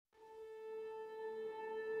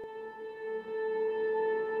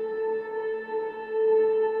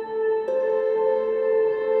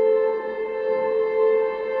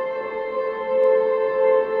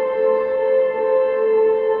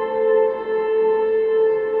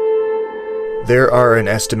There are an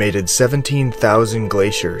estimated 17,000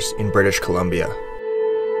 glaciers in British Columbia.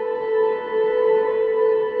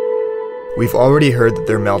 We've already heard that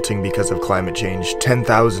they're melting because of climate change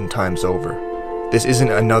 10,000 times over. This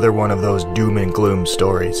isn't another one of those doom and gloom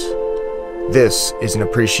stories. This is an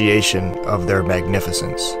appreciation of their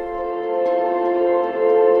magnificence.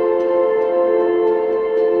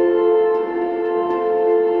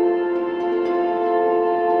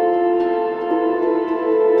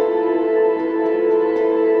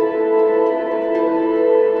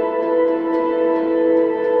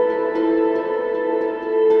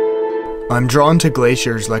 I'm drawn to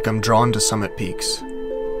glaciers like I'm drawn to summit peaks.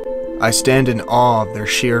 I stand in awe of their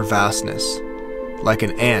sheer vastness, like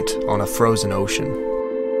an ant on a frozen ocean.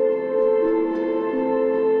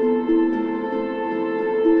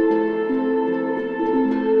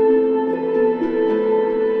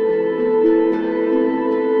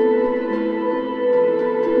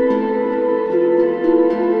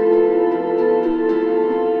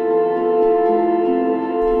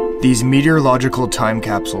 These meteorological time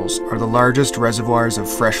capsules are the largest reservoirs of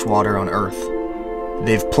fresh water on Earth.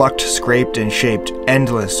 They've plucked, scraped, and shaped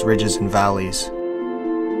endless ridges and valleys.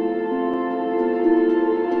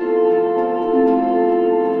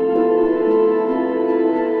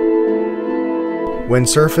 When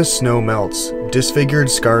surface snow melts,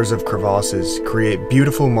 disfigured scars of crevasses create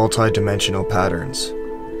beautiful multi-dimensional patterns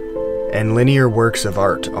and linear works of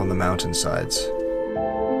art on the mountainsides.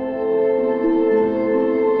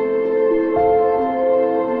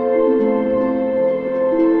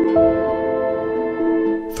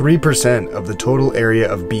 3% of the total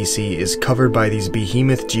area of BC is covered by these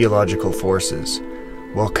behemoth geological forces,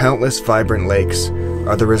 while countless vibrant lakes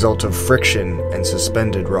are the result of friction and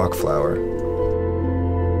suspended rock flour.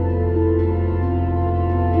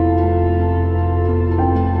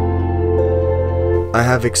 I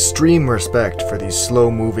have extreme respect for these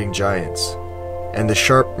slow-moving giants and the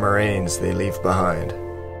sharp moraines they leave behind.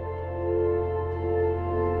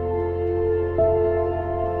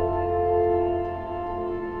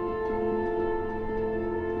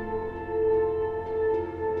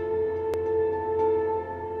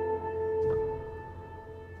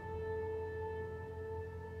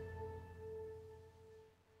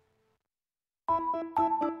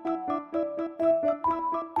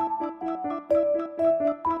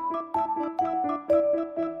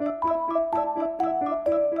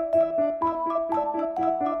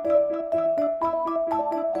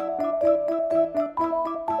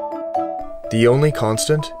 The only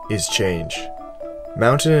constant is change.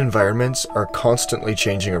 Mountain environments are constantly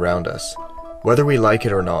changing around us, whether we like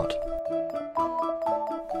it or not.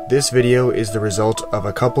 This video is the result of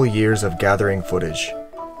a couple years of gathering footage,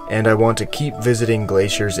 and I want to keep visiting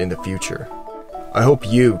glaciers in the future. I hope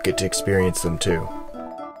you get to experience them too.